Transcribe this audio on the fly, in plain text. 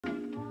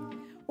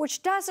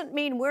which doesn't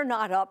mean we're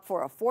not up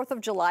for a 4th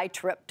of July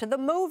trip to the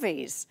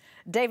movies.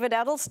 David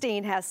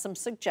Edelstein has some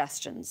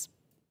suggestions.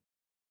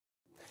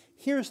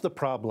 Here's the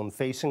problem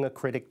facing a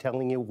critic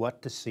telling you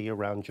what to see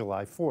around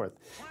July 4th.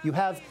 You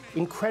have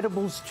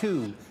Incredibles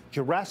 2,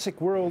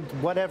 Jurassic World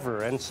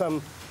whatever, and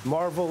some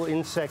Marvel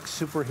insect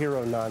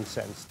superhero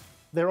nonsense.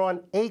 They're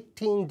on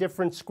 18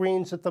 different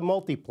screens at the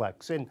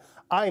multiplex in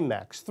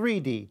IMAX,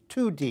 3D,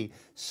 2D,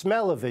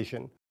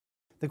 smell-o-vision.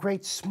 The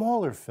great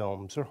smaller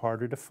films are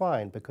harder to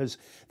find because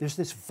there's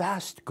this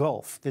vast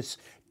gulf, this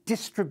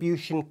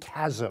distribution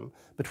chasm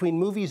between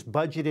movies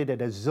budgeted at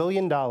 $1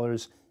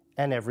 zillion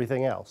and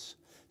everything else.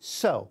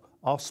 So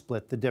I'll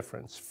split the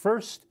difference.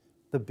 First,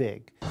 the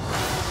big.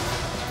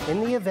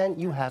 In the event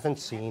you haven't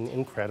seen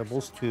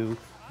Incredibles 2,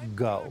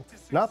 go.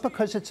 Not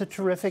because it's a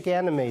terrific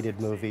animated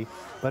movie,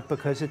 but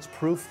because it's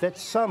proof that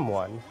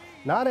someone,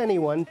 not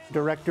anyone,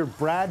 director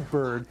Brad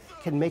Bird,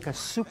 can make a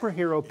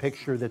superhero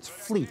picture that's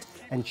fleet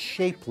and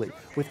shapely,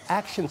 with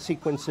action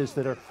sequences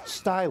that are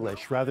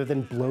stylish rather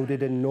than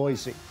bloated and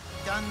noisy.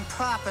 Done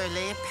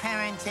properly,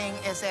 parenting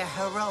is a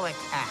heroic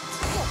act.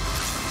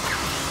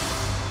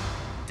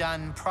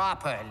 Done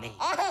properly.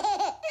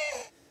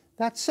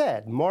 That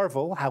said,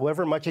 Marvel,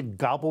 however much it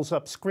gobbles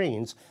up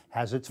screens,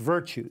 has its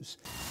virtues.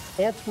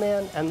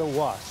 Ant-Man and the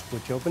Wasp,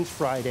 which opens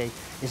Friday,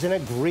 is an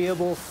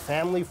agreeable,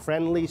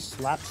 family-friendly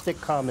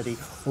slapstick comedy,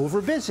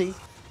 overbusy,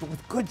 but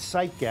with good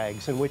sight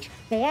gags in which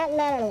the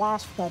Ant-Man and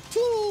Wasp go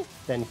teeny,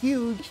 then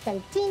huge,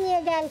 then teeny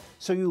again,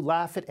 so you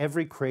laugh at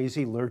every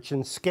crazy lurch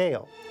and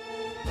scale.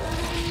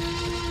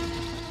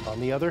 On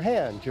the other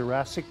hand,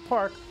 Jurassic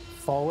Park,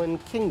 Fallen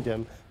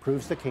Kingdom,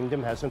 proves the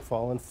kingdom hasn't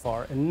fallen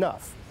far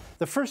enough.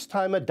 The first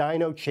time a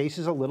dino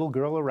chases a little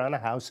girl around a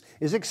house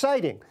is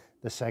exciting,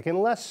 the second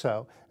less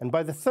so, and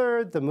by the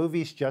third, the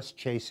movie's just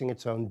chasing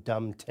its own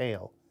dumb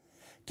tail.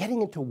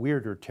 Getting into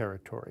weirder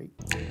territory.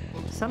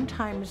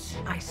 Sometimes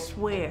I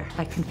swear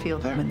I can feel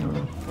them in the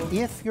room.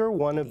 If you're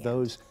one of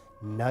those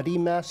nutty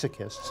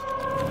masochists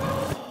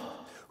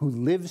who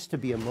lives to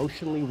be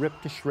emotionally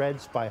ripped to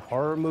shreds by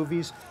horror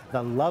movies,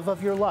 the love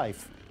of your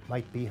life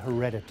might be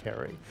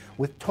Hereditary,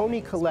 with Toni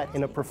Collette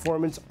in a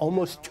performance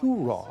almost too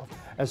raw,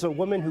 as a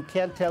woman who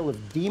can't tell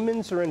if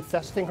demons are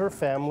infesting her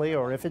family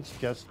or if it's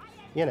just,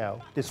 you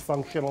know,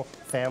 dysfunctional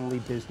family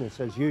business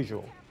as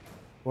usual.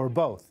 Or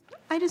both.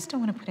 I just don't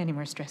want to put any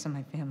more stress on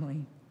my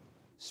family.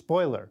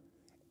 Spoiler,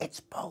 it's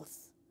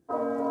both.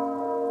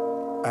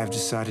 I've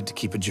decided to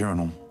keep a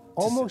journal.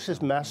 Almost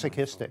as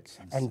masochistic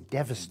and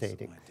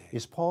devastating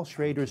is Paul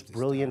Schrader's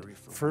brilliant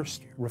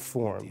First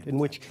Reformed, in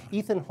which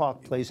Ethan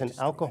Hawke plays an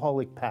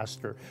alcoholic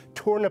pastor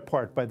torn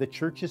apart by the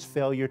church's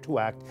failure to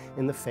act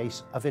in the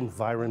face of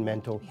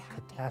environmental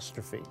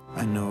catastrophe.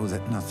 I know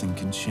that nothing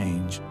can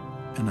change,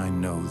 and I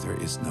know there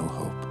is no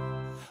hope.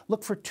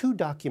 Look for 2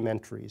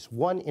 documentaries,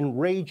 one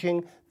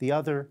enraging, the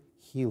other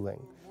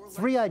healing.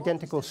 3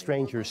 Identical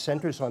Strangers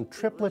centers on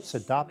triplets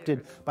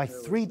adopted by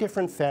 3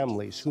 different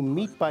families who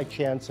meet by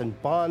chance and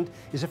bond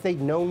as if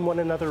they'd known one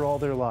another all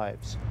their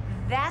lives.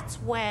 That's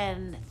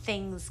when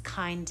things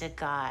kinda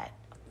got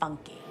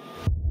funky.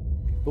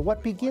 But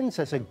what begins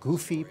as a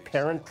goofy,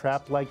 parent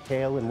trap-like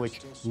tale in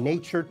which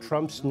nature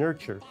trumps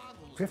nurture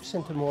drifts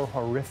into more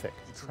horrific,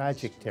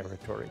 tragic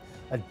territory,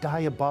 a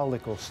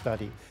diabolical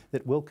study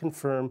that will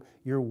confirm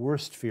your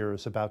worst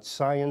fears about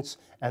science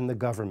and the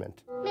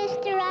government.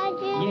 Mr.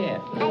 Rogers, Yeah.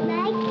 I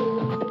like you.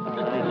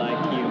 I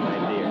like you,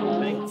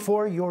 my dear.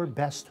 For your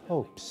best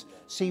hopes,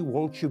 see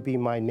Won't You Be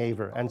My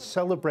Neighbor and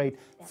celebrate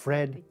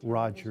Fred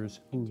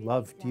Rogers, who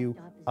loved you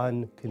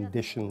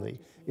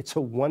unconditionally. It's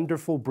a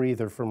wonderful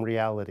breather from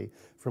reality,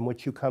 from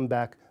which you come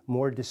back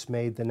more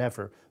dismayed than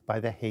ever by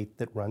the hate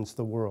that runs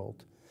the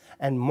world.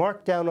 And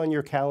mark down on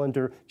your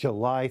calendar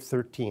July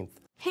 13th.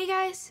 Hey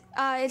guys,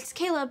 it's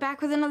Kayla back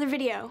with another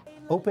video.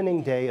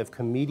 Opening day of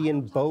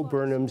comedian Bo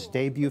Burnham's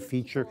debut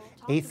feature,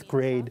 8th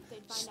Grade,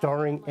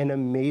 starring an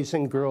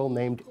amazing girl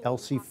named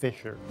Elsie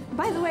Fisher.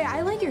 By the way,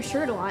 I like your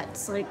shirt a lot.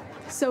 It's like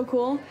so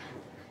cool.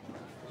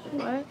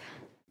 What?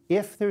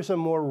 If there's a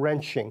more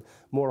wrenching,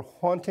 more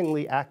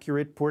hauntingly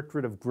accurate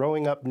portrait of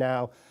growing up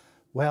now,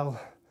 well,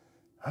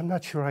 I'm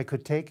not sure I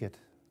could take it.